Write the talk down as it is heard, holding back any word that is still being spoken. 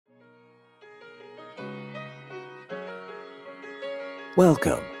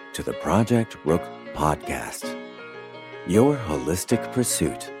Welcome to the Project Rook Podcast, your holistic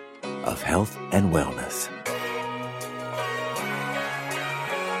pursuit of health and wellness.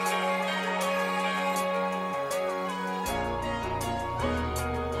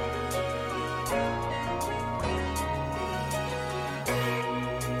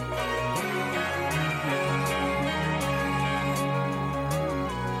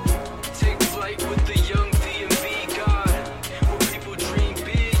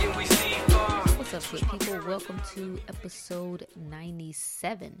 Welcome to episode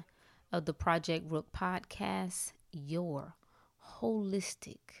 97 of the Project Rook Podcast, your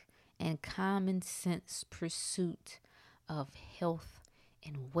holistic and common sense pursuit of health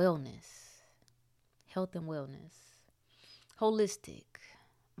and wellness. Health and wellness. Holistic.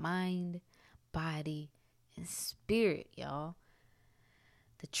 Mind, body, and spirit, y'all.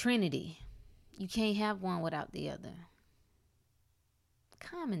 The Trinity. You can't have one without the other.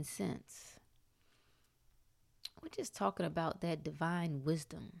 Common sense. We're just talking about that divine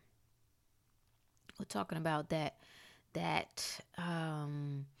wisdom. We're talking about that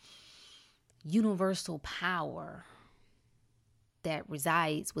universal power that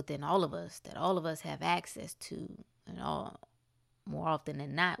resides within all of us, that all of us have access to, and more often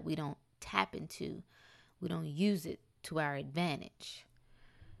than not, we don't tap into, we don't use it to our advantage.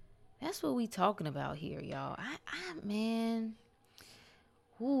 That's what we talking about here, y'all. Man,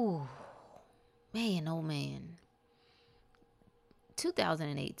 oh man.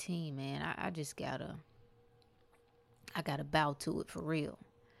 2018, man, I just gotta bow to it for real,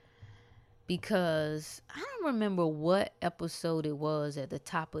 because I don't remember what episode it was at the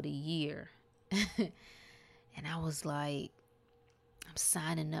top of the year. And I was like, I'm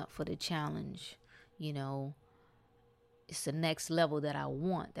signing up for the challenge. You know, it's the next level that I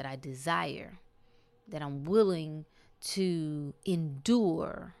want, that I desire, that I'm willing to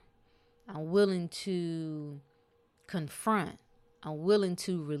endure. I'm willing to confront. I'm willing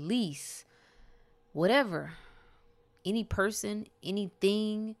to release whatever, any person,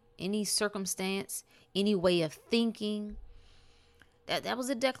 anything, any circumstance, any way of thinking. That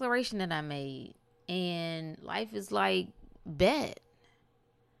was a declaration that I made. And life is like, bet.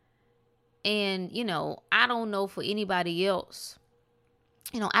 And, I don't know for anybody else.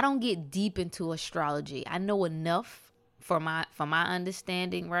 I don't get deep into astrology. I know enough for my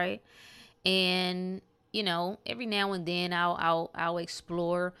understanding, right? And every now and then I'll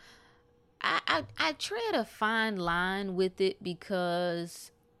explore. I tread a fine line with it,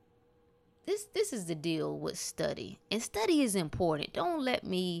 because this is the deal with study. And study is important. Don't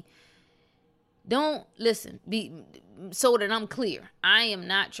listen, so that I'm clear. I am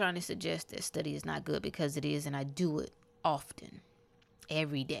not trying to suggest that study is not good, because it is, and I do it often,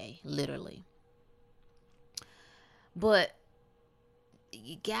 every day, literally. But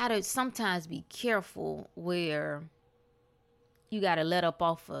you gotta sometimes be careful where you gotta let up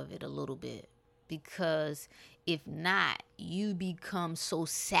off of it a little bit, because if not, you become so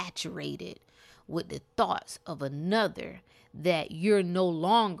saturated with the thoughts of another that you're no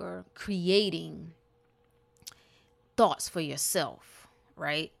longer creating thoughts for yourself,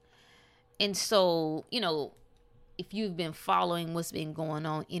 right? And so, if you've been following what's been going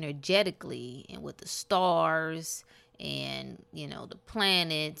on energetically and with the stars and, the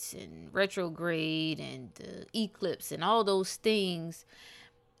planets and retrograde and the eclipse and all those things,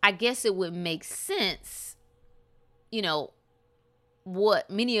 I guess it would make sense, what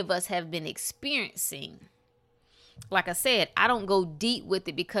many of us have been experiencing. Like I said, I don't go deep with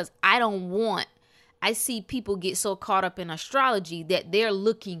it, because I see people get so caught up in astrology that they're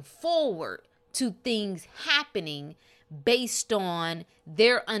looking forward to things happening based on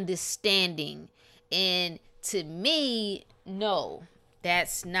their understanding. And to me, no,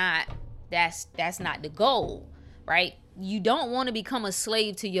 that's not the goal, right? You don't want to become a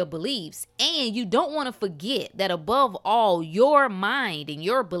slave to your beliefs, and you don't want to forget that above all, your mind and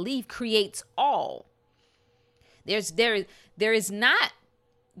your belief creates all. There is not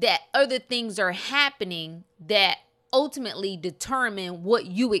that other things are happening that ultimately determine what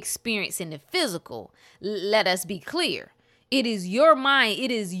you experience in the physical. Let us be clear. It is your mind.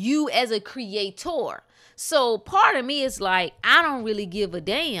 It is you as a creator. So part of me is like, I don't really give a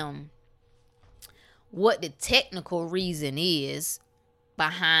damn what the technical reason is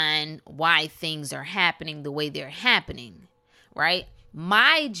behind why things are happening the way they're happening, right?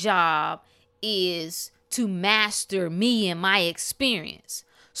 My job is to master me and my experience,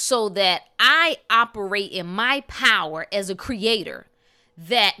 so that I operate in my power as a creator.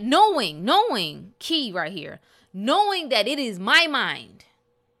 That knowing, key right here, knowing that it is my mind,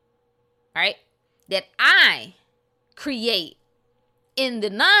 right? That I create in the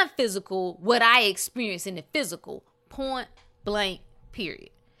non-physical what I experience in the physical. Point blank, period.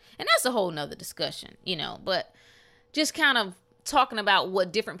 And that's a whole nother discussion, but just kind of talking about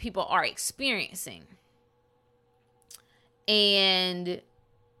what different people are experiencing. And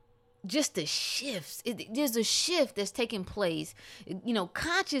just the shifts. There's a shift that's taking place.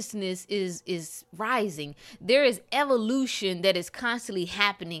 Consciousness is rising. There is evolution that is constantly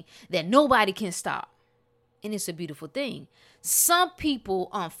happening that nobody can stop. And it's a beautiful thing. Some people,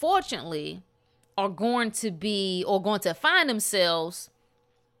 unfortunately, are going to find themselves,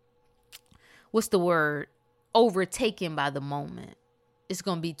 overtaken by the moment. It's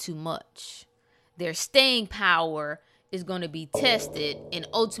going to be too much. Their staying power is going to be tested, and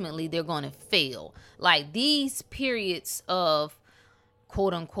ultimately they're going to fail. Like these periods of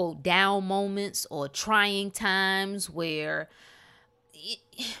quote unquote down moments or trying times where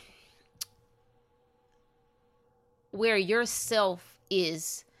yourself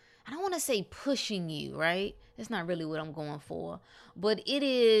is, I don't want to say pushing you, right? That's not really what I'm going for, but it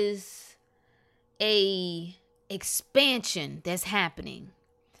is a expansion that's happening,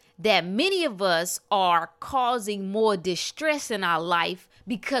 that many of us are causing more distress in our life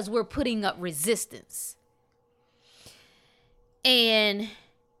because we're putting up resistance. And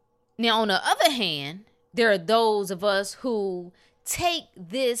now, on the other hand, there are those of us who take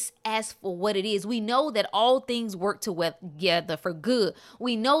this as for what it is. We know that all things work together for good.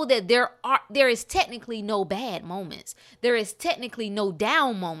 We know that there is technically no bad moments. There is technically no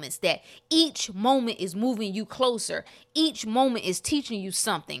down moments, that each moment is moving you closer. Each moment is teaching you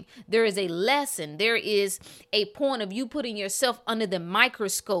something. There is a lesson. There is a point of you putting yourself under the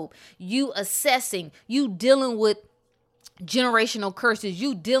microscope, you assessing, you dealing with generational curses,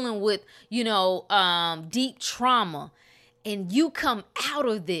 you dealing with, deep trauma. And you come out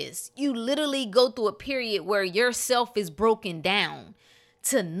of this, you literally go through a period where yourself is broken down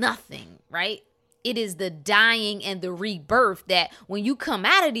to nothing, right? It is the dying and the rebirth that when you come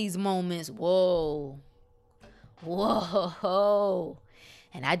out of these moments, whoa.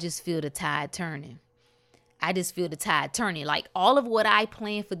 And I just feel the tide turning. Like all of what I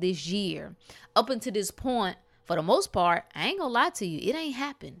planned for this year, up until this point, for the most part, I ain't gonna lie to you, it ain't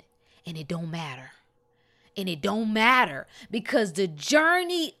happened. And it don't matter. Because the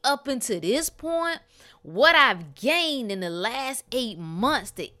journey up until this point, what I've gained in the last 8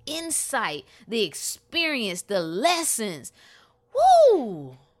 months, the insight, the experience, the lessons,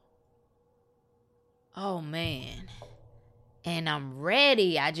 woo! Oh man. And I'm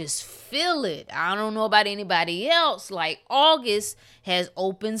ready. I just feel it. I don't know about anybody else. Like August has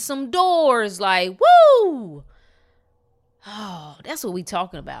opened some doors. Like, woo! Oh, that's what we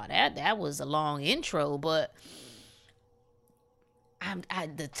talking about. That was a long intro, but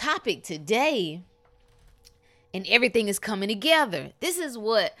the topic today, and everything is coming together. This is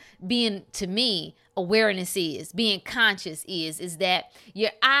what being, to me, awareness is. Being conscious is that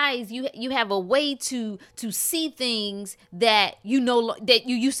your eyes, you have a way to see things that that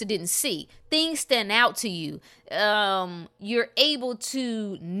you used to didn't see. Things stand out to you. You're able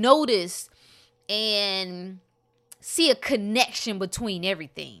to notice and see a connection between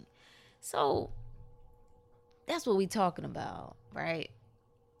everything. So that's what we talking about, right?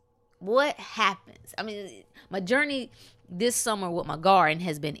 What happens? I mean, my journey this summer with my garden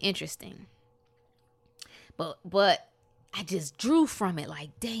has been interesting. But I just drew from it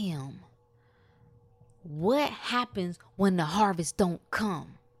like, damn, what happens when the harvest don't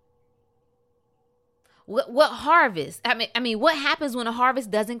come? What harvest? I mean, what happens when the harvest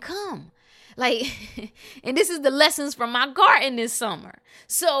doesn't come? Like, and this is the lessons from my garden this summer.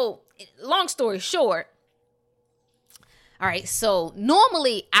 So, long story short, all right, so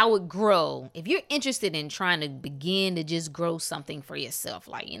normally I would grow, if you're interested in trying to begin to just grow something for yourself,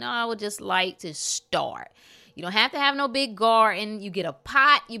 like, I would just like to start. You don't have to have no big garden. You get a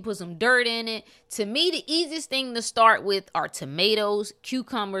pot, you put some dirt in it. To me, the easiest thing to start with are tomatoes,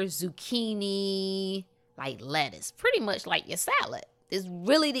 cucumbers, zucchini, like lettuce, pretty much like your salad. It's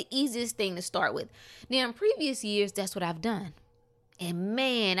really the easiest thing to start with. Now, in previous years, that's what I've done. And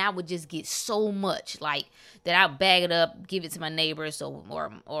man, I would just get so much, like, that I'll bag it up, give it to my neighbors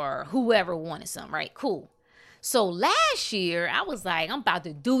or whoever wanted some, right? Cool. So last year, I was like, I'm about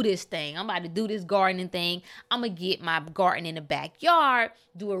to do this thing. I'm about to do this gardening thing. I'm going to get my garden in the backyard,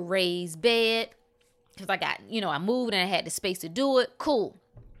 do a raised bed. Because I got, I moved and I had the space to do it. Cool.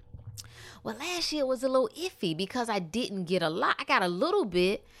 Well, last year was a little iffy because I didn't get a lot. I got a little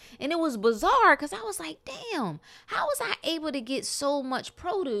bit, and it was bizarre because I was like, damn, how was I able to get so much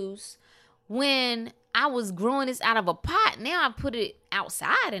produce when I was growing this out of a pot? Now I put it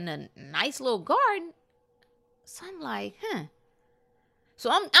outside in a nice little garden. So I'm like, So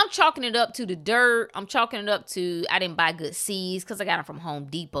I'm chalking it up to the dirt. I'm chalking it up to I didn't buy good seeds because I got them from Home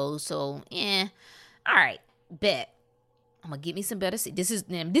Depot. So all right, bet I'm gonna get me some better seeds. This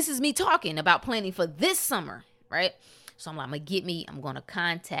is me talking about planning for this summer, right? So I'm gonna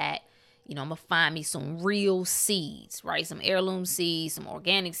contact. I'm gonna find me some real seeds, right? Some heirloom seeds, some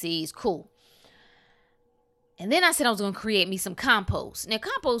organic seeds, cool. And then I said I was gonna create me some compost. Now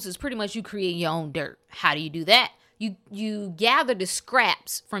compost is pretty much you create your own dirt. How do you do that? You gather the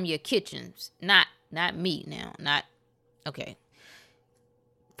scraps from your kitchens, not meat now, not okay.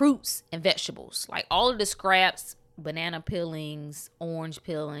 Fruits and vegetables, like all of the scraps, banana peelings, orange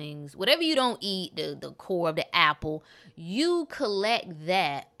peelings, whatever you don't eat, the core of the apple, you collect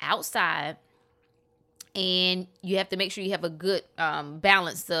that outside, and you have to make sure you have a good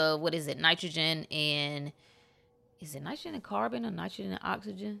balance of nitrogen and. Is it nitrogen and carbon or nitrogen and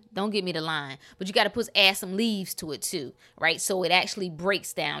oxygen? Don't get me the line. But you got to add some leaves to it too, right? So it actually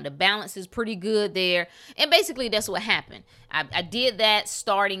breaks down. The balance is pretty good there. And basically that's what happened. I did that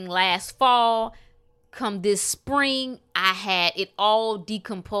starting last fall. Come this spring, I had it all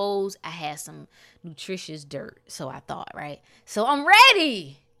decomposed. I had some nutritious dirt. So I thought, right? So I'm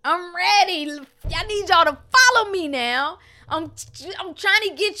ready. I need y'all to follow me now. I'm trying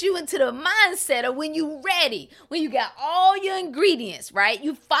to get you into the mindset of when you ready, when you got all your ingredients, right?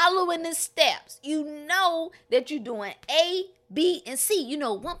 You following the steps. You know that you're doing A, B, and C.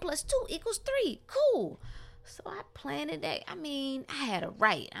 1 + 2 = 3. Cool. So I planted that. I had it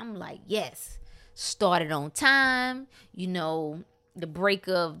right. I'm like, yes. Started on time. The break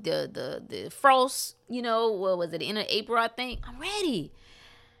of the frost, what was it, the end of April, I think. I'm ready.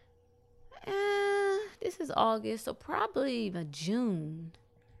 This is August, so probably even June.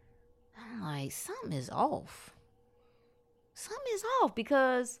 I'm like, something is off.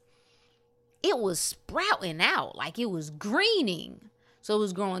 Because it was sprouting out, like it was greening. So it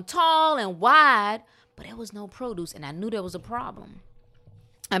was growing tall and wide, but there was no produce, and I knew there was a problem.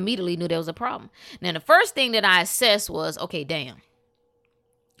 I immediately knew there was a problem. Now, the first thing that I assessed was, okay, damn.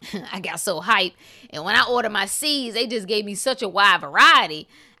 I got so hyped. And when I ordered my seeds, they just gave me such a wide variety.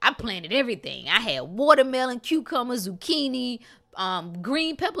 I planted everything. I had watermelon, cucumber, zucchini,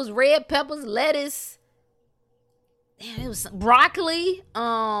 green peppers, red peppers, lettuce. Damn, it was broccoli.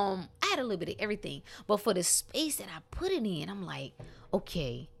 I had a little bit of everything. But for the space that I put it in, I'm like,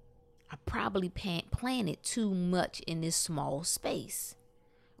 okay, I probably planted too much in this small space.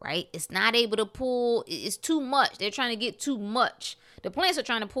 Right? It's not able to pull. It's too much. They're trying to get too much. The plants are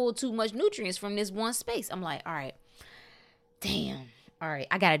trying to pull too much nutrients from this one space. I'm like, all right, damn. All right,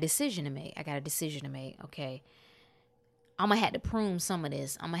 I got a decision to make. Okay. I'm going to have to prune some of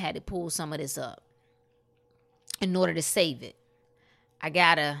this. I'm going to have to pull some of this up in order to save it. I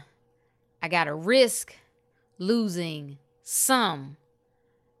gotta risk losing some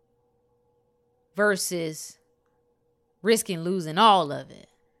versus risking losing all of it.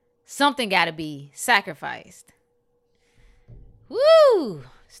 Something got to be sacrificed. Woo!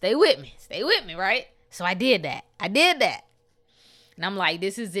 Stay with me, right? So I did that. And I'm like,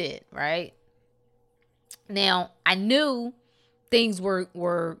 this is it, right? Now, I knew things were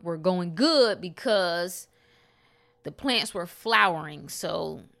going good because the plants were flowering.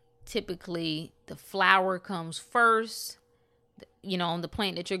 So typically the flower comes first, on the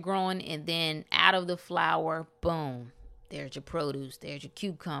plant that you're growing, and then out of the flower, boom, there's your produce, there's your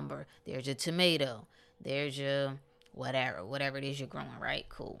cucumber, there's your tomato, there's your whatever it is you're growing, right?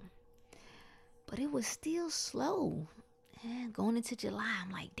 Cool. But it was still slow. And going into July,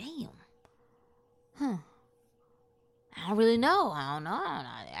 I'm like, damn. I don't really know. I don't know.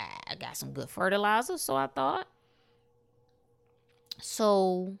 I got some good fertilizer, so I thought.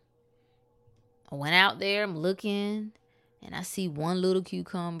 So I went out there, I'm looking, and I see one little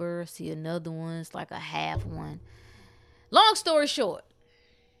cucumber, see another one, it's like a half one. Long story short,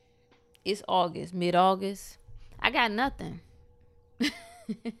 it's August, mid-August. I got nothing.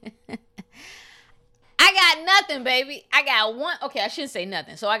 I got nothing, baby. I got one. Okay, I shouldn't say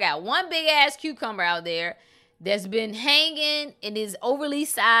nothing. So I got one big ass cucumber out there that's been hanging and is overly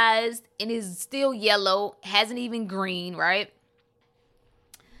sized and is still yellow, hasn't even green, right?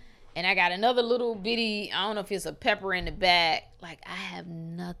 And I got another little bitty, I don't know if it's a pepper in the back. Like, I have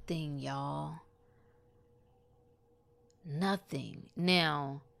nothing, y'all. Nothing.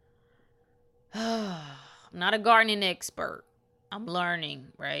 Now, I'm not a gardening expert. I'm learning,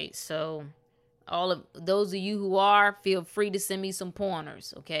 right? So all of those of you who are, feel free to send me some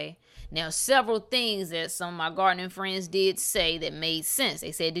pointers, okay? Now, several things that some of my gardening friends did say that made sense.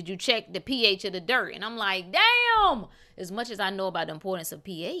 They said, did you check the pH of the dirt? And I'm like, damn! As much as I know about the importance of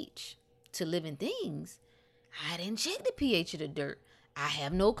pH to living things, I didn't check the pH of the dirt. I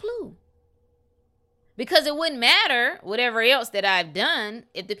have no clue. Because it wouldn't matter whatever else that I've done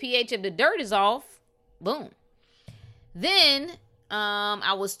if the pH of the dirt is off. Boom. Then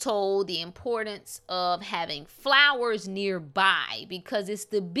I was told the importance of having flowers nearby because it's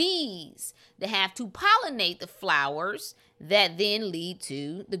the bees that have to pollinate the flowers that then lead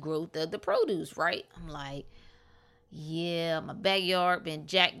to the growth of the produce, right? I'm like, yeah, my backyard been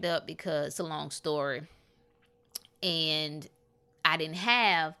jacked up because it's a long story. And I didn't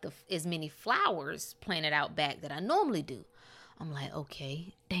have as many flowers planted out back that I normally do. I'm like,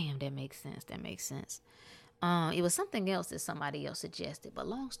 okay, damn, that makes sense. That makes sense. It was something else that somebody else suggested. But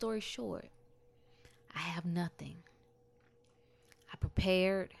long story short, I have nothing. I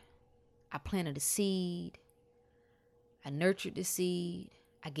prepared. I planted a seed. I nurtured the seed.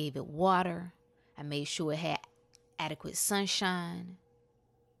 I gave it water. I made sure it had adequate sunshine.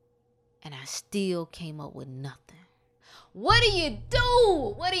 And I still came up with nothing. What do you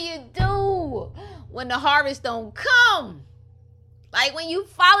do? What do you do when the harvest don't come? Like when you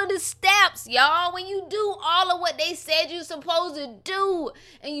follow the steps, y'all, when you do all of what they said you're supposed to do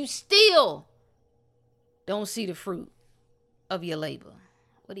and you still don't see the fruit of your labor.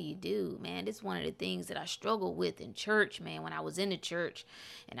 What do you do, man? This is one of the things that I struggled with in church, man. When I was in the church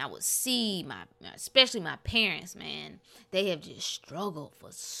and I would see especially my parents, man, they have just struggled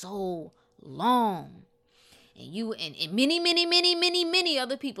for so long. And you and many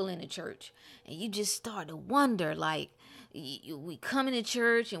other people in the church. And you just start to wonder, like, we come into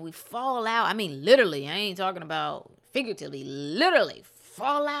church and we fall out. I mean, literally, I ain't talking about figuratively, literally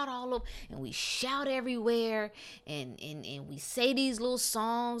fall out all over, and we shout everywhere, and we say these little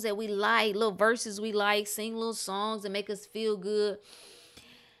songs that we like, little verses we like, sing little songs that make us feel good,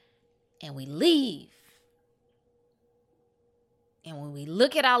 and we leave. And when we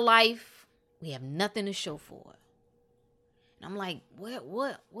look at our life, we have nothing to show for it. And I'm like,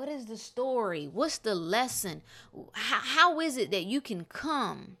 what is the story? What's the lesson? How is it that you can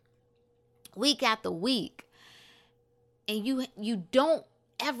come week after week and you don't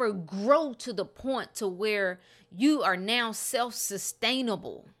ever grow to the point to where you are now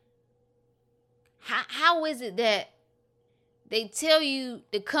self-sustainable? How is it that they tell you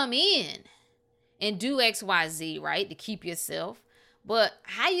to come in and do XYZ, right, to keep yourself, but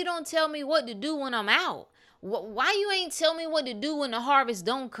how you don't tell me what to do when I'm out? Why you ain't tell me what to do when the harvest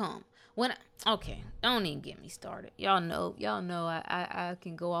don't come? Okay, don't even get me started. Y'all know I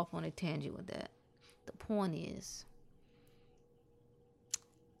can go off on a tangent with that. The point is,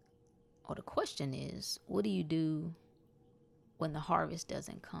 or the question is, what do you do when the harvest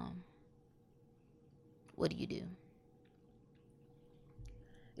doesn't come? What do you do?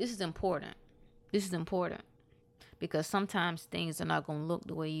 This is important. Because sometimes things are not going to look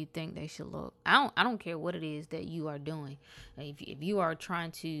the way you think they should look. I don't care what it is that you are doing. If you are trying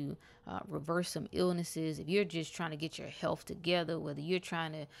to reverse some illnesses, if you're just trying to get your health together, whether you're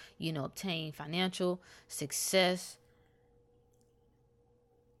trying to, obtain financial success,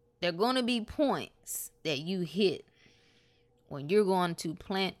 there are going to be points that you hit when you're going to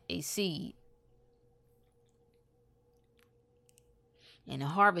plant a seed and the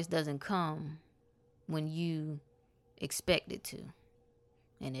harvest doesn't come when you expect it to,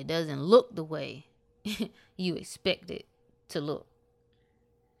 and it doesn't look the way you expect it to look.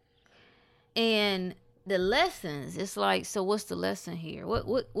 And the lessons, it's like, so what's the lesson here?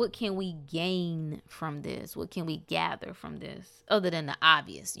 What can we gain from this? What can we gather from this other than the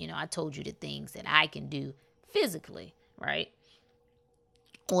obvious? I told you the things that I can do physically, right,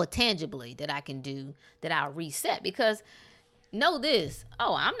 or tangibly that I can do that I'll reset. Because know this,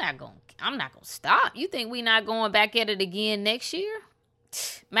 I'm not gonna stop. You think we not going back at it again next year?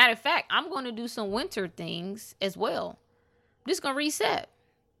 Matter of fact, I'm going to do some winter things as well. I'm just gonna reset.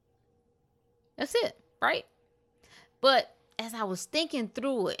 That's it, right? But as I was thinking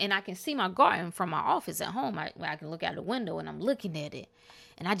through it, and I can see my garden from my office at home, I can look out the window and I'm looking at it,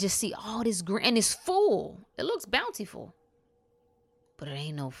 and I just see all this green, and it's full. It looks bountiful, but it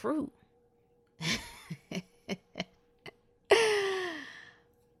ain't no fruit.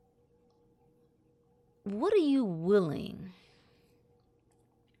 What are you willing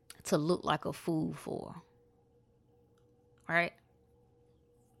to look like a fool for? Right?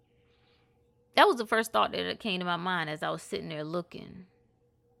 That was the first thought that came to my mind as I was sitting there looking.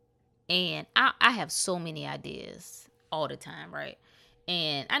 And I have so many ideas all the time, right?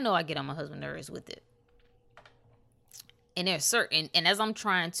 And I know I get on my husband's nerves with it. And there's certain, and as I'm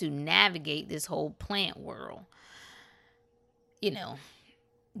trying to navigate this whole plant world,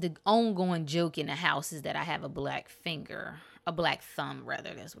 the ongoing joke in the house is that I have a black thumb,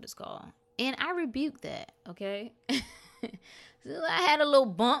 rather. That's what it's called. And I rebuke that, okay? So I had a little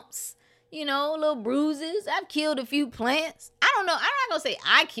bumps, little bruises. I've killed a few plants. I don't know. I'm not going to say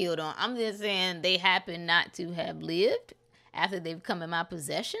I killed them. I'm just saying they happen not to have lived after they've come in my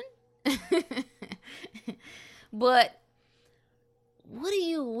possession. But what are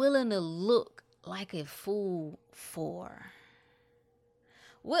you willing to look like a fool for?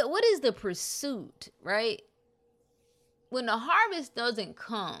 What is the pursuit, right? When the harvest doesn't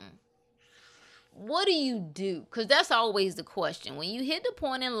come, what do you do? Because that's always the question. When you hit the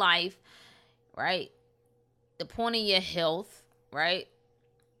point in life, right? The point of your health, right?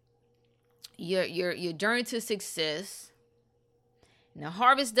 Your journey to success, and the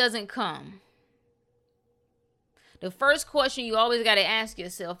harvest doesn't come. The first question you always got to ask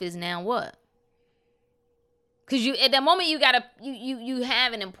yourself is, now what? Because at that moment you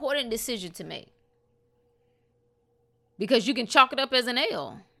have an important decision to make. Because you can chalk it up as an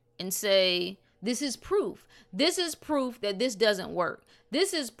L and say, this is proof. This is proof that this doesn't work.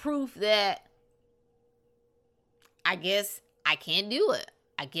 This is proof that I guess I can't do it.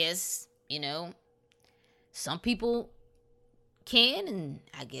 I guess, some people can, and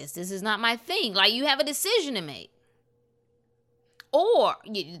I guess this is not my thing. Like, you have a decision to make. Or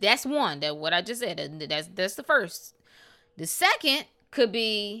that's one, that what I just said. That's the first. The second could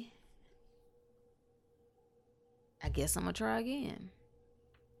be, I guess I'm going to try again.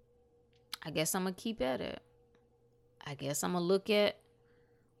 I guess I'm going to keep at it. I guess I'm going to look at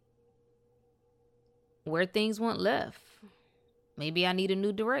where things went left. Maybe I need a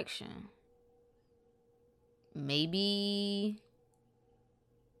new direction. Maybe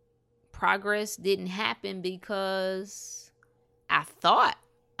progress didn't happen because I thought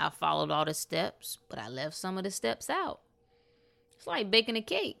I followed all the steps, but I left some of the steps out. It's like baking a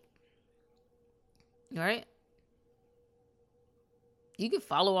cake. Right? You can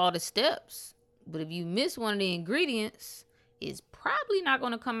follow all the steps, but if you miss one of the ingredients, it's probably not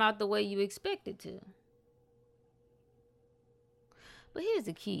going to come out the way you expect it to. But here's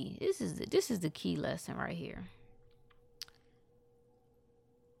the key. This is the key lesson right here.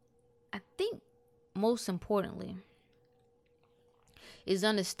 I think most importantly is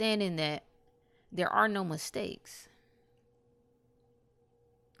understanding that there are no mistakes.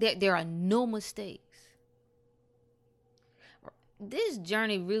 There are no mistakes. This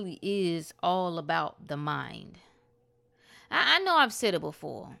journey really is all about the mind. I know I've said it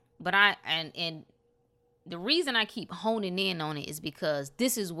before, but and the reason I keep honing in on it is because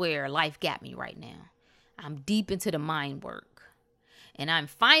this is where life got me right now. I'm deep into the mind work, and I'm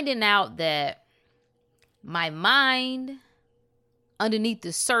finding out that my mind underneath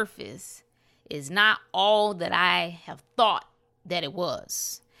the surface is not all that I have thought that it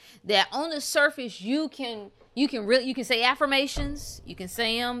was. That on the surface you can say affirmations, you can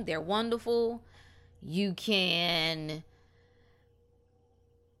say them, they're wonderful. You can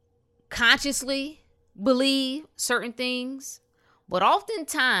consciously believe certain things, but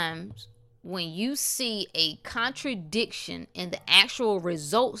oftentimes when you see a contradiction in the actual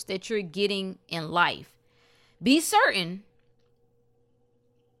results that you're getting in life, be certain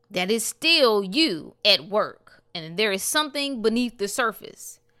that it's still you at work, and there is something beneath the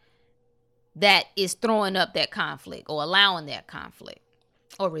surface that is throwing up that conflict, or allowing that conflict,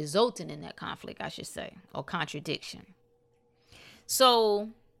 or resulting in that conflict, I should say, or contradiction. So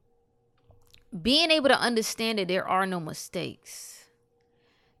being able to understand that there are no mistakes,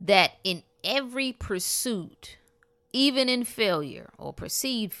 that in every pursuit, even in failure or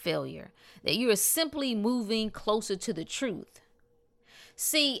perceived failure, that you are simply moving closer to the truth.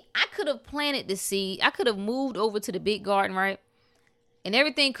 See, I could have planted the seed. I could have moved over to the big garden, right? And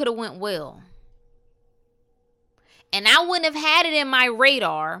everything could have went well. And I wouldn't have had it in my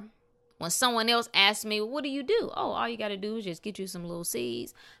radar when someone else asked me, what do you do? Oh, all you got to do is just get you some little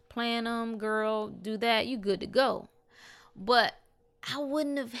seeds, plant them, girl, do that. You good to go. But I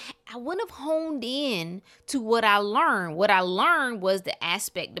wouldn't have honed in to what I learned. What I learned was the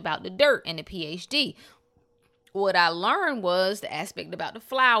aspect about the dirt and the PhD. What I learned was the aspect about the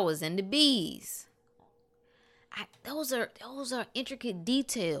flowers and the bees. Those are intricate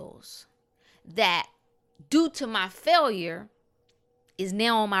details that, due to my failure, is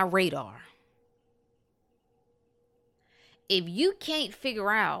now on my radar. If you can't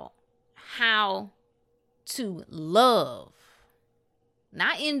figure out how to love,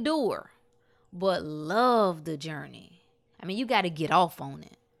 not endure, but love the journey, you got to get off on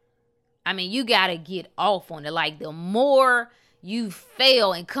it. You got to get off on it. Like, the more you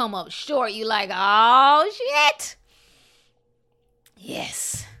fail and come up short, you like, oh shit.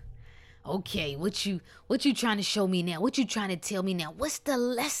 Yes. Okay, what you trying to show me now? What you trying to tell me now? What's the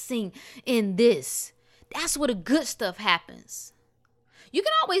lesson in this? That's where the good stuff happens. You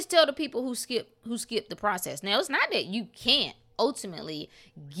can always tell the people who skip the process. Now, it's not that you can't ultimately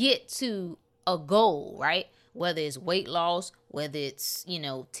get to a goal, right? Whether it's weight loss, whether it's,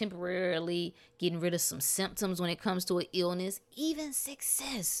 temporarily getting rid of some symptoms when it comes to an illness, even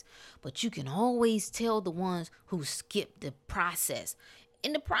success. But you can always tell the ones who skip the process.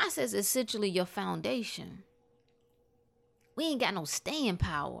 And the process is essentially your foundation. We ain't got no staying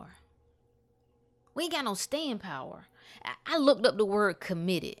power. I looked up the word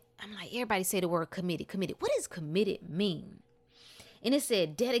committed. I'm like, everybody say the word committed. What does committed mean? And it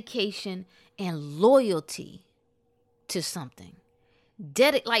said dedication and loyalty to something.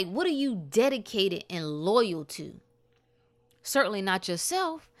 What are you dedicated and loyal to? Certainly not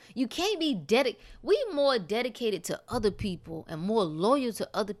yourself. You can't be we more dedicated to other people and more loyal to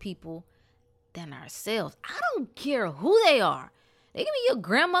other people than ourselves. I don't care who they are. They can be your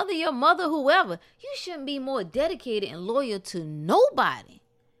grandmother, your mother, whoever. You shouldn't be more dedicated and loyal to nobody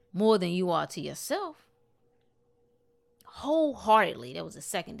more than you are to yourself. Wholeheartedly. That was the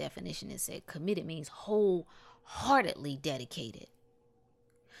second definition. It said committed means wholeheartedly dedicated.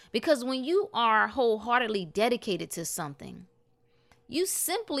 Because when you are wholeheartedly dedicated to something, you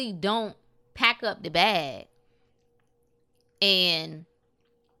simply don't pack up the bag and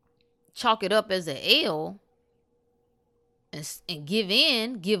chalk it up as an L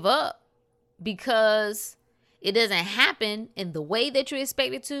and give up because it doesn't happen in the way that you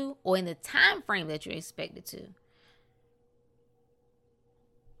expect it to or in the time frame that you expect it to.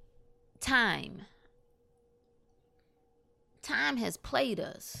 Time has played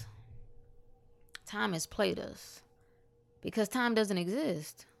us. Because time doesn't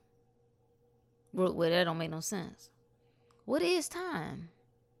exist. Well, that don't make no sense. What is time?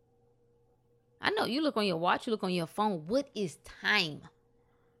 I know you look on your watch, you look on your phone. What is time?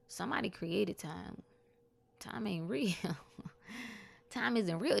 Somebody created time. Time ain't real. Time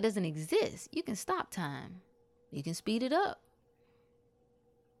isn't real. It doesn't exist. You can stop time. You can speed it up.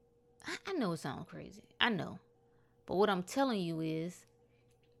 I know it sounds crazy. I know. But what I'm telling you is,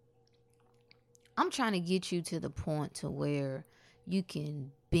 I'm trying to get you to the point to where you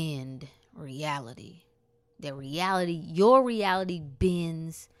can bend reality. Your reality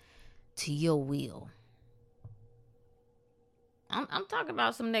bends to your will. I'm talking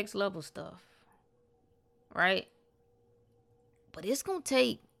about some next level stuff, right? But it's going to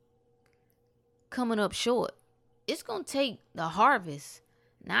take coming up short. It's going to take the harvest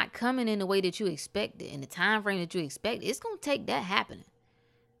not coming in the way that you expected, in the time frame that you expected. It's going to take that happening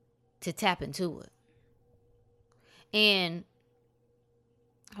to tap into it. And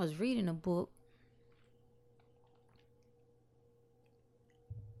I was reading a book,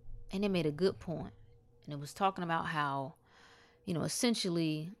 and it made a good point. And it was talking about how,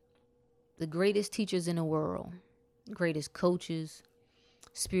 essentially the greatest teachers in the world, greatest coaches,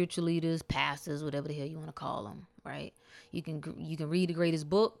 spiritual leaders, pastors, whatever the hell you want to call them, right? You can read the greatest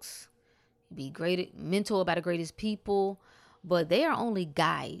books, be great mentor about the greatest people, but they are only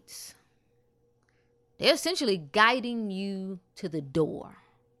guides. They're essentially guiding you to the door.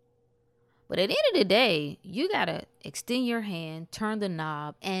 But at the end of the day, you got to extend your hand, turn the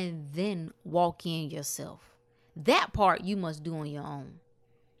knob, and then walk in yourself. That part you must do on your own.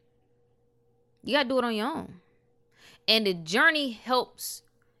 You got to do it on your own. And the journey helps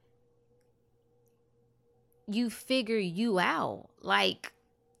you figure you out. Like,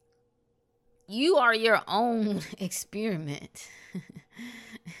 you are your own experiment.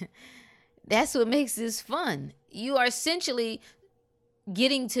 That's what makes this fun. You are essentially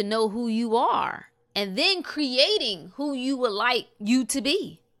getting to know who you are and then creating who you would like you to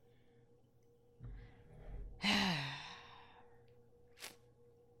be.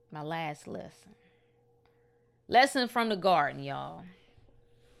 My last lesson. Lesson from the garden, y'all.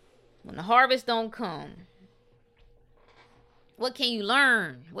 When the harvest don't come, what can you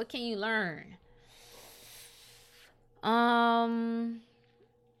learn?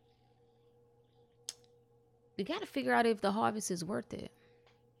 You got to figure out if the harvest is worth it.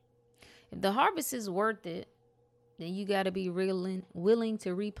 If the harvest is worth it, then you got to be willing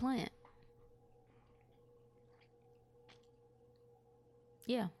to replant.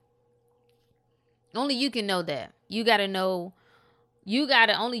 Yeah. Only you can know that. You got to know,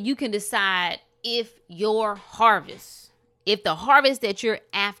 only you can decide if your harvest, if the harvest that you're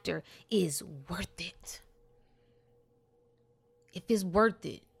after is worth it. If it's worth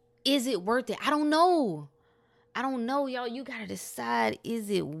it. Is it worth it? I don't know, y'all. You got to decide, is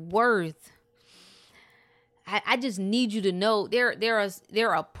it worth? I just need you to know there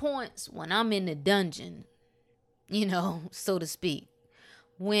are points when I'm in the dungeon, so to speak,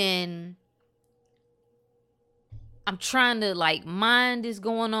 when I'm trying to like, mind is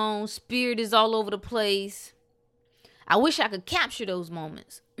going on, spirit is all over the place. I wish I could capture those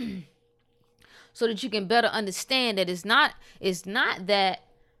moments so that you can better understand that it's not that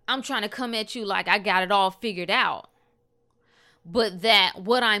I'm trying to come at you like I got it all figured out. But that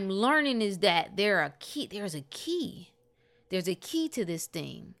what I'm learning is that there's a key. There's a key to this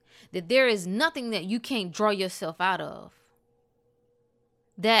thing. That there is nothing that you can't draw yourself out of.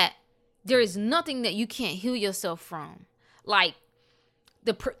 That there is nothing that you can't heal yourself from. Like,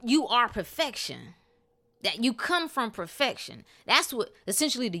 you are perfection. That you come from perfection. That's what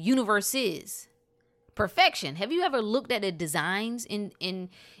essentially the universe is. Perfection. Have you ever looked at the designs in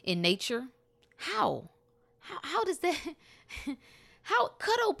nature? How does that... How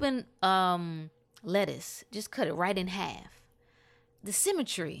cut open lettuce, just cut it right in half. The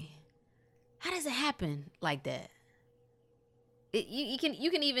symmetry. How does it happen like that? You can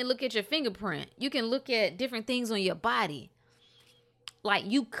even look at your fingerprint. You can look at different things on your body. Like,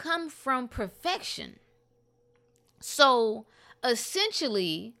 you come from perfection. So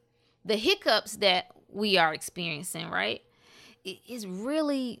essentially, the hiccups that we are experiencing, right, it is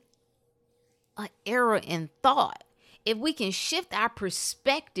really an error in thought. If we can shift our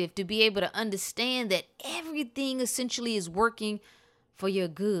perspective to be able to understand that everything essentially is working for your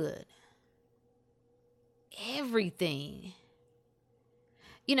good. Everything.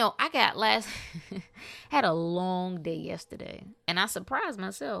 You know, I had a long day yesterday, and I surprised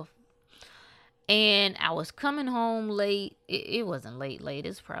myself. And I was coming home late. It wasn't late.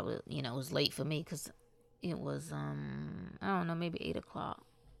 It's probably, it was late for me because it was, I don't know, maybe 8 o'clock.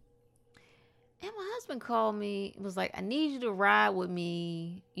 And my husband called me, was like, I need you to ride with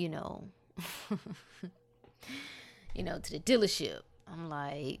me, to the dealership. I'm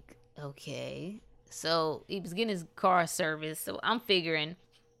like, okay. So he was getting his car serviced. So I'm figuring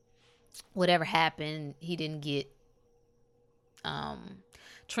whatever happened, he didn't get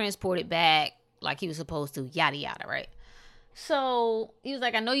transported back like he was supposed to, yada, yada, right? So he was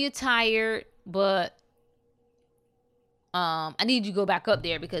like, I know you're tired, but I need you to go back up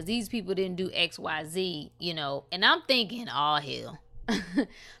there because these people didn't do X, Y, Z, And I'm thinking, oh, hell.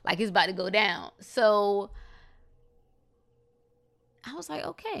 Like it's about to go down. So I was like,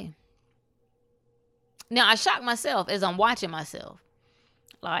 okay. Now, I shocked myself as I'm watching myself.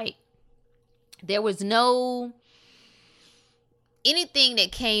 Like, there was anything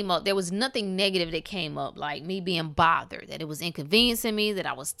that came up. There was nothing negative that came up, like me being bothered, that it was inconveniencing me, that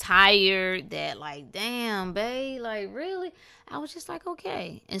I was tired, that like, damn, babe, like really? I was just like,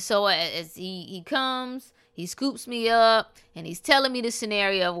 okay. And so as he comes, he scoops me up and he's telling me the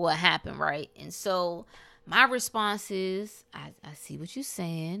scenario of what happened, right? And so my response is, I see what you're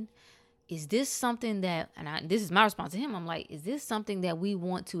saying. Is this something that, this is my response to him. I'm like, is this something that we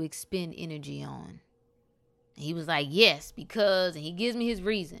want to expend energy on? And he was like, yes, because, and he gives me his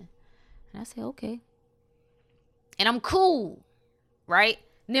reason. And I said, okay. And I'm cool, right?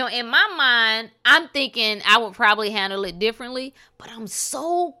 Now, in my mind, I'm thinking I would probably handle it differently, but I'm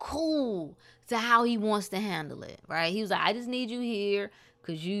so cool to how he wants to handle it, right? He was like, I just need you here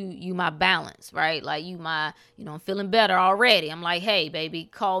because you my balance, right? Like I'm feeling better already. I'm like, hey, baby,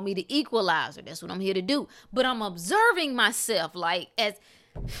 call me the equalizer. That's what I'm here to do. But I'm observing myself like as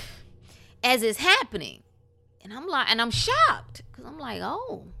it's happening. And I'm like, and I'm shocked because I'm like,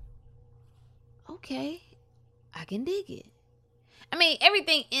 oh, okay, I can dig it. I mean,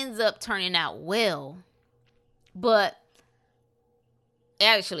 everything ends up turning out well, but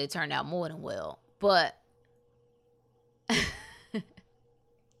actually it turned out more than well. But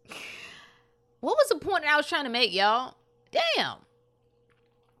what was the point that I was trying to make, y'all? Damn.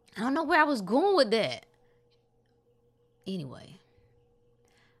 I don't know where I was going with that. Anyway,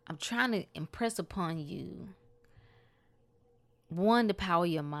 I'm trying to impress upon you, 1, the power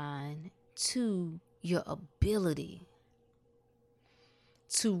of your mind, 2, your ability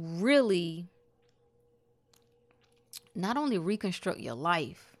to really not only reconstruct your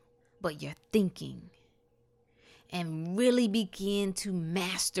life, but your thinking, and really begin to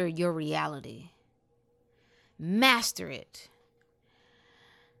master your reality. Master it.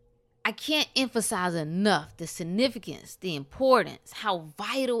 I can't emphasize enough the significance, the importance, how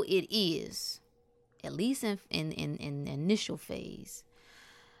vital it is, at least in the initial phase,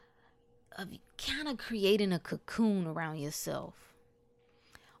 of kind of creating a cocoon around yourself.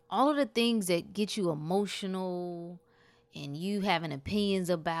 All of the things that get you emotional and you having opinions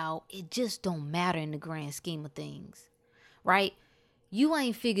about, it just don't matter in the grand scheme of things, right? You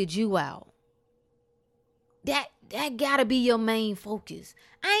ain't figured you out. That gotta be your main focus.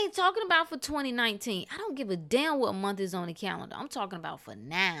 I ain't talking about for 2019. I don't give a damn what month is on the calendar. I'm talking about for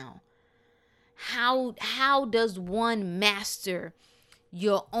now. how does one master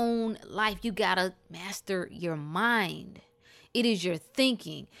your own life? You gotta master your mind. It is your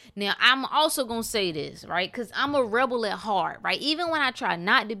thinking. Now, I'm also gonna say this, right? Because I'm a rebel at heart, right? Even when I try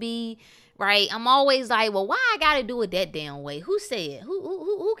not to be, right? I'm always like, well, why I gotta do it that damn way? Who said?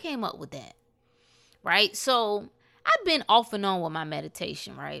 Who came up with that? Right? So I've been off and on with my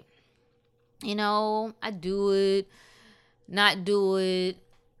meditation, right? You know, I do it, not do it.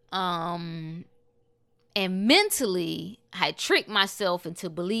 And mentally, I tricked myself into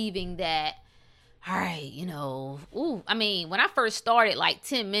believing that, all right, you know, I mean, when I first started, like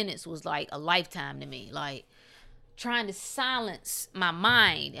 10 minutes was like a lifetime to me. Like trying to silence my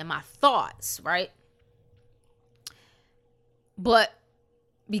mind and my thoughts, right? But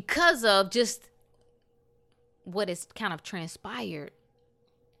because of just what has kind of transpired,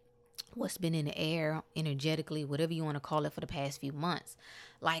 what's been in the air energetically, whatever you want to call it, for the past few months,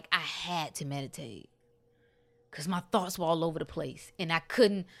 like I had to meditate because my thoughts were all over the place and I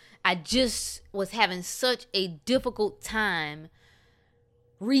just was having such a difficult time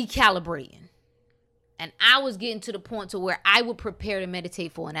recalibrating. And I was getting to the point to where I would prepare to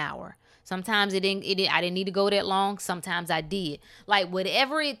meditate for an hour. Sometimes I didn't need to go that long. Sometimes I did. Like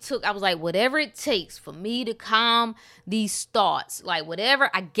whatever it took, I was like, whatever it takes for me to calm these thoughts, like whatever,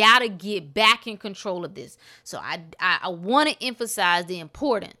 I gotta get back in control of this. So I want to emphasize the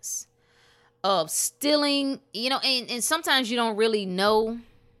importance of stilling, you know, and sometimes you don't really know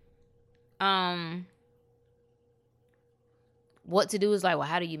what to do. Is like, well,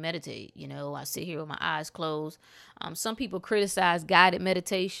 how do you meditate? You know, I sit here with my eyes closed. Some people criticize guided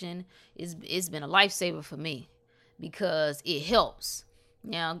meditation. It's been a lifesaver for me because it helps.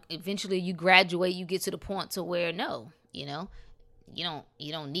 Now, eventually you graduate, you get to the point to where no, you know, you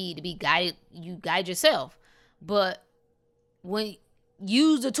don't need to be guided. You guide yourself. But when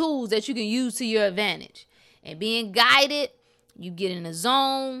use the tools that you can use to your advantage, and being guided, you get in the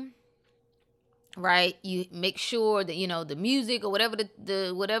zone. Right, you make sure that you know the music or whatever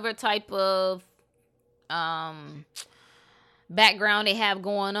the whatever type of background they have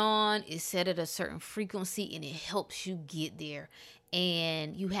going on is set at a certain frequency, and it helps you get there.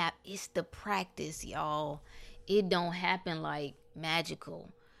 And it's the practice, y'all. It don't happen like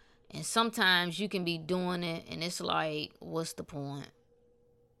magical. And sometimes you can be doing it and it's like, what's the point?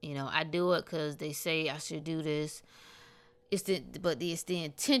 You know, I do it because they say I should do this. It's the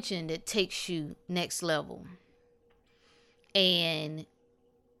intention that takes you next level. And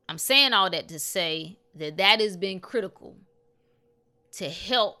I'm saying all that to say that has been critical to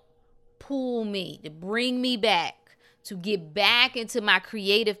help pull me, to bring me back, to get back into my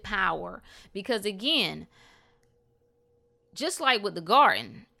creative power. Because again, just like with the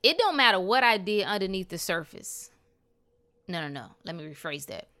garden, it don't matter what I did underneath the surface. No. Let me rephrase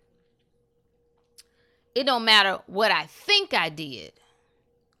that. It don't matter what I think I did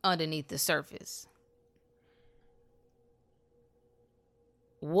underneath the surface.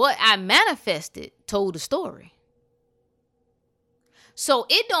 What I manifested told the story. So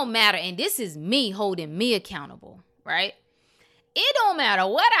it don't matter, and this is me holding me accountable, right? It don't matter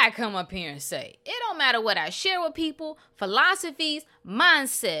what I come up here and say. It don't matter what I share with people, philosophies,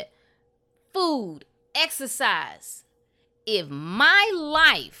 mindset, food, exercise. If my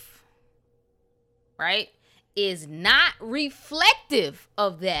life, right, is not reflective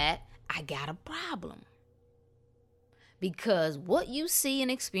of that, I got a problem. Because what you see and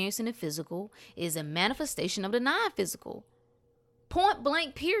experience in the physical is a manifestation of the non-physical. Point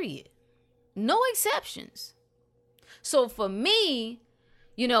blank, period. No exceptions. So for me,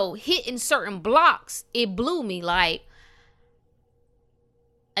 you know, hitting certain blocks, it blew me. Like,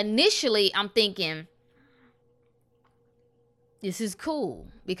 initially, I'm thinking, this is cool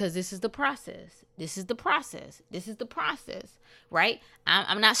because this is the process. This is the process. This is the process, right?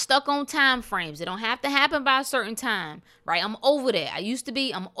 I'm not stuck on time frames. It don't have to happen by a certain time, right? I'm over that. I used to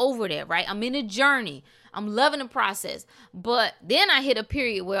be. I'm over that, right? I'm in a journey. I'm loving the process. But then I hit a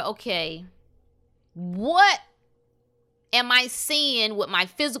period where, okay, what am I seeing with my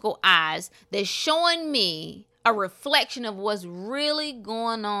physical eyes that's showing me a reflection of what's really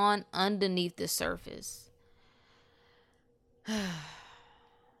going on underneath the surface?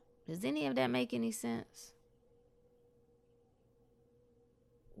 Does any of that make any sense?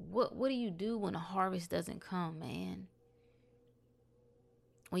 What do you do when a harvest doesn't come, man?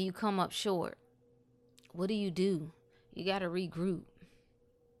 When you come up short, what do? You gotta regroup.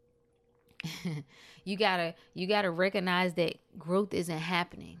 you gotta recognize that growth isn't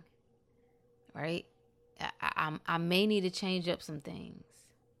happening, right? I may need to change up some things.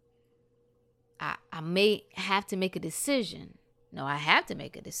 I may have to make a decision. No, I have to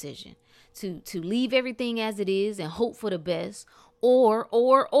make a decision to leave everything as it is and hope for the best, or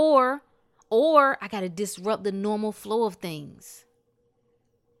I got to disrupt the normal flow of things.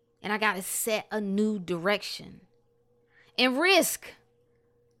 And I got to set a new direction and risk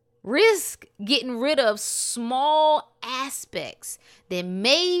getting rid of small aspects that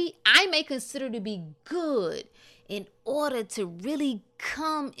I may consider to be good in order to really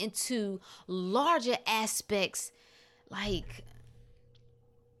come into larger aspects. Like,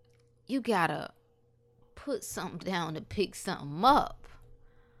 you gotta put something down to pick something up.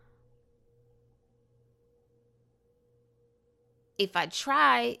 If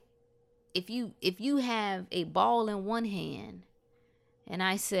you have a ball in one hand and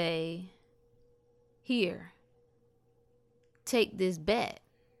I say, here, take this bet,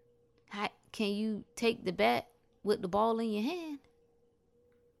 can you take the bet with the ball in your hand?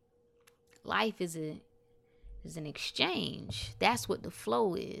 Life is an exchange. That's what the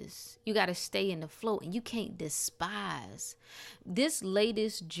flow is. You got to stay in the flow, and you can't despise this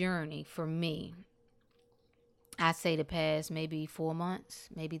latest journey for me. I say the past maybe 4 months,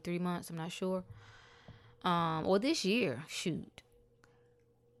 maybe 3 months, I'm not sure. Or this year, shoot.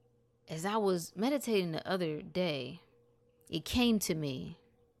 As I was meditating the other day, it came to me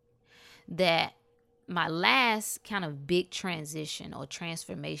that my last kind of big transition or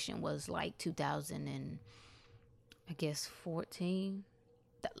transformation was like 2014.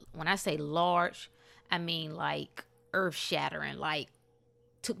 When I say large, I mean like earth shattering, like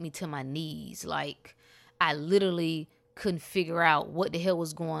took me to my knees. Like I literally couldn't figure out what the hell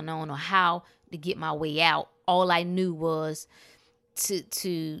was going on or how to get my way out. All I knew was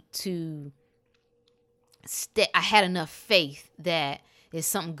I had enough faith that there's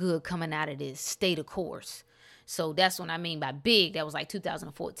something good coming out of this. Stay the course. So that's what I mean by big. That was like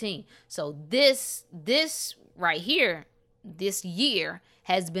 2014. So this right here, this year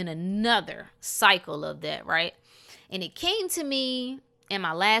has been another cycle of that, right? And it came to me in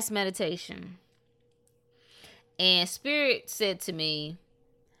my last meditation. And Spirit said to me,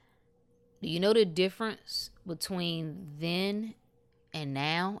 do you know the difference between then and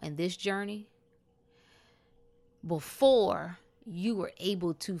now in this journey? Before, you were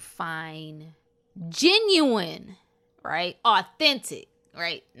able to find genuine, right? Authentic,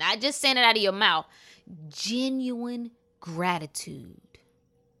 right? Not just saying it out of your mouth. Genuine gratitude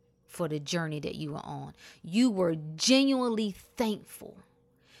for the journey that you were on. You were genuinely thankful.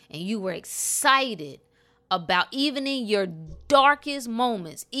 And you were excited about, even in your darkest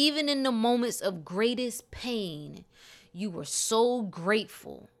moments, even in the moments of greatest pain, you were so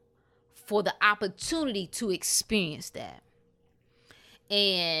grateful for the opportunity to experience that.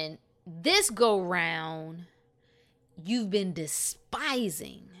 And this go round, you've been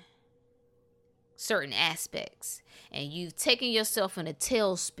despising certain aspects and you've taken yourself in a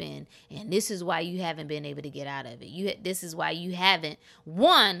tailspin, and this is why you haven't been able to get out of it. This is why you haven't,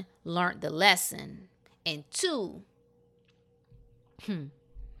 one, learned the lesson, and two,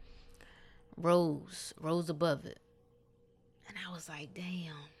 rose above it. And I was like,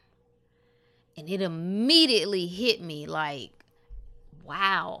 damn. And it immediately hit me like,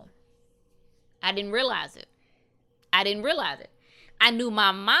 wow. I didn't realize it. I knew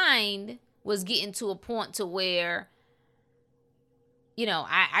my mind was getting to a point to where, you know,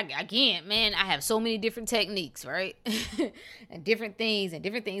 I have so many different techniques, right? and different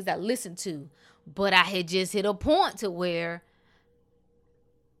things I listen to. But I had just hit a point to where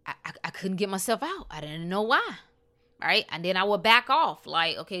I couldn't get myself out. I didn't know why. Right? And then I would back off.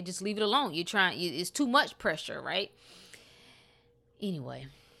 Like, okay, just leave it alone. It's too much pressure, right? Anyway,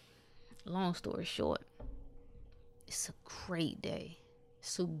 long story short, it's a great day.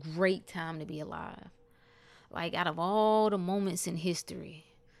 It's a great time to be alive. Like, out of all the moments in history,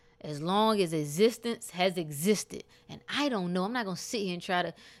 as long as existence has existed, and I don't know, I'm not going to sit here and try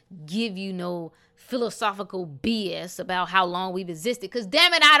to give you no philosophical BS about how long we've existed, because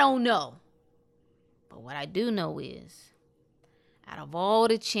damn it, I don't know. But what I do know is, out of all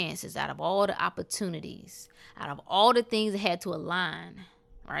the chances, out of all the opportunities, out of all the things that had to align,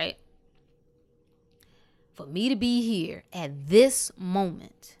 right? For me to be here at this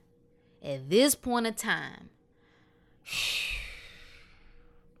moment, at this point of time,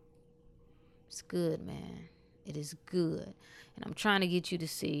 it's good, man. It is good. And I'm trying to get you to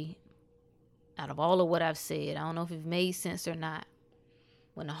see, out of all of what I've said, I don't know if it made sense or not.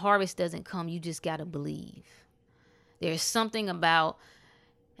 When the harvest doesn't come, you just got to believe. There's something about,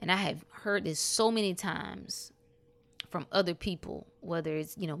 and I have heard this so many times from other people, whether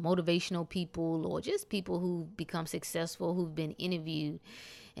it's, motivational people or just people who become successful, who've been interviewed,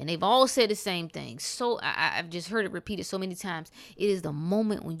 and they've all said the same thing. So I've just heard it repeated so many times. It is the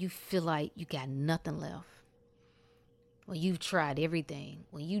moment when you feel like you got nothing left. When you've tried everything,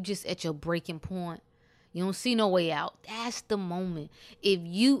 when you just at your breaking point, you don't see no way out. That's the moment.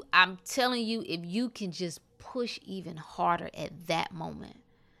 I'm telling you, if you can just push even harder at that moment,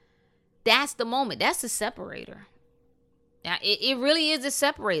 that's the moment. That's the separator. Now, it really is a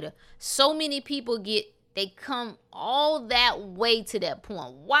separator. So many people they come all that way to that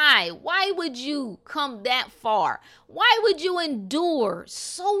point. Why? Why would you come that far? Why would you endure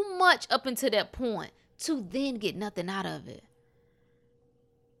so much up until that point to then get nothing out of it?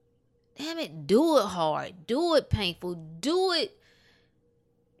 Damn it, do it hard. Do it painful. Do it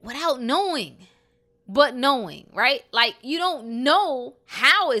without knowing. But knowing, right? Like, you don't know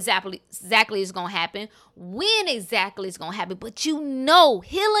how exactly it's going to happen, when exactly it's going to happen, but you know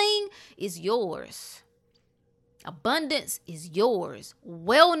healing is yours. Abundance is yours.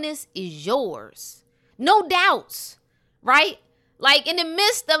 Wellness is yours. No doubts, right? Like, in the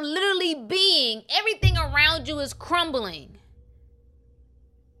midst of literally being, everything around you is crumbling.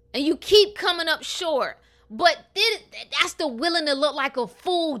 And you keep coming up short. But that's the willing to look like a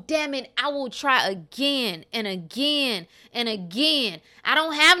fool. Damn it, I will try again and again and again. I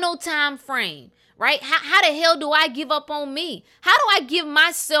don't have no time frame, right? How the hell do I give up on me? How do I give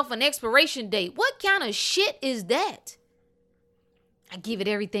myself an expiration date? What kind of shit is that? I give it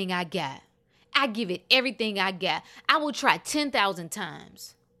everything I got. I give it everything I got. I will try 10,000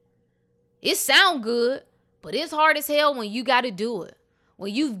 times. It sound good, but it's hard as hell when you got to do it.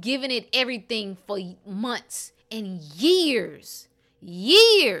 When you've given it everything for months and years.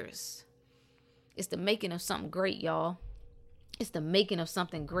 It's the making of something great, y'all. It's the making of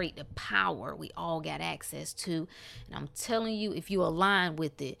something great, the power we all got access to. And I'm telling you, if you align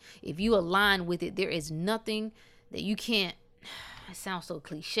with it, there is nothing that you can't. It sounds so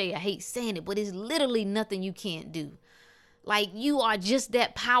cliche. I hate saying it, but it's literally nothing you can't do. Like, you are just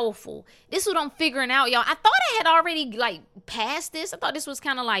that powerful. This is what I'm figuring out, y'all. I thought I had already, passed this. I thought this was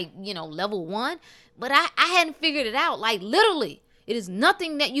kind of level 1. But I hadn't figured it out. Like, literally, it is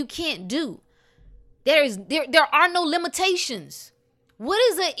nothing that you can't do. There are no limitations. What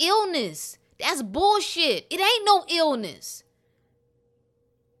is an illness? That's bullshit. It ain't no illness.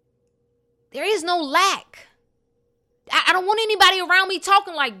 There is no lack. I don't want anybody around me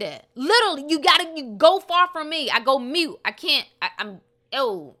talking like that. Literally, you go far from me. I go mute. I can't.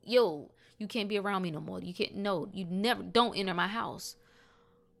 You can't be around me no more. You can't. No, you never. Don't enter my house.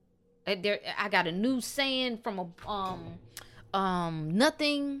 I got a new saying from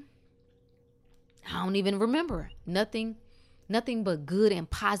nothing. I don't even remember. Nothing but good and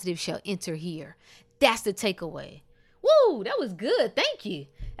positive shall enter here. That's the takeaway. Woo, that was good. Thank you.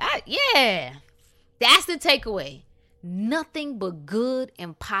 Yeah, that's the takeaway. Nothing but good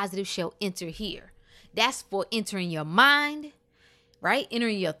and positive shall enter here. That's for entering your mind, right?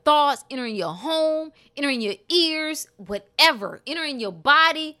 Entering your thoughts, entering your home, entering your ears, whatever. Entering your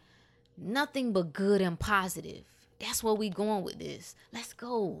body. Nothing but good and positive. That's where we going with this. Let's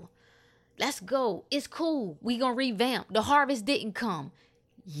go. It's cool. We gonna revamp. The harvest didn't come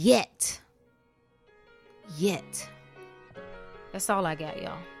yet. That's all I got,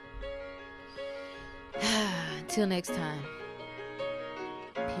 y'all. Until next time.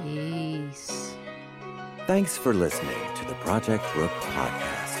 Peace. Thanks for listening to the Project Rook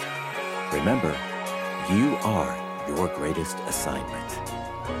podcast. Remember, you are your greatest assignment.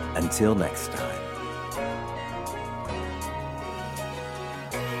 Until next time.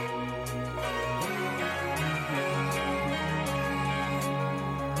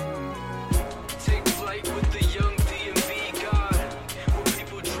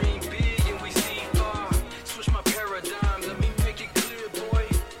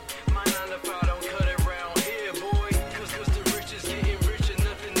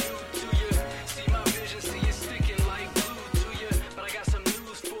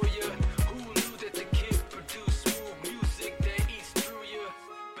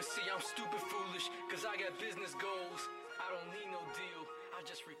 Business goals, I don't need no deal, I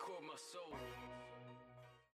just record my soul.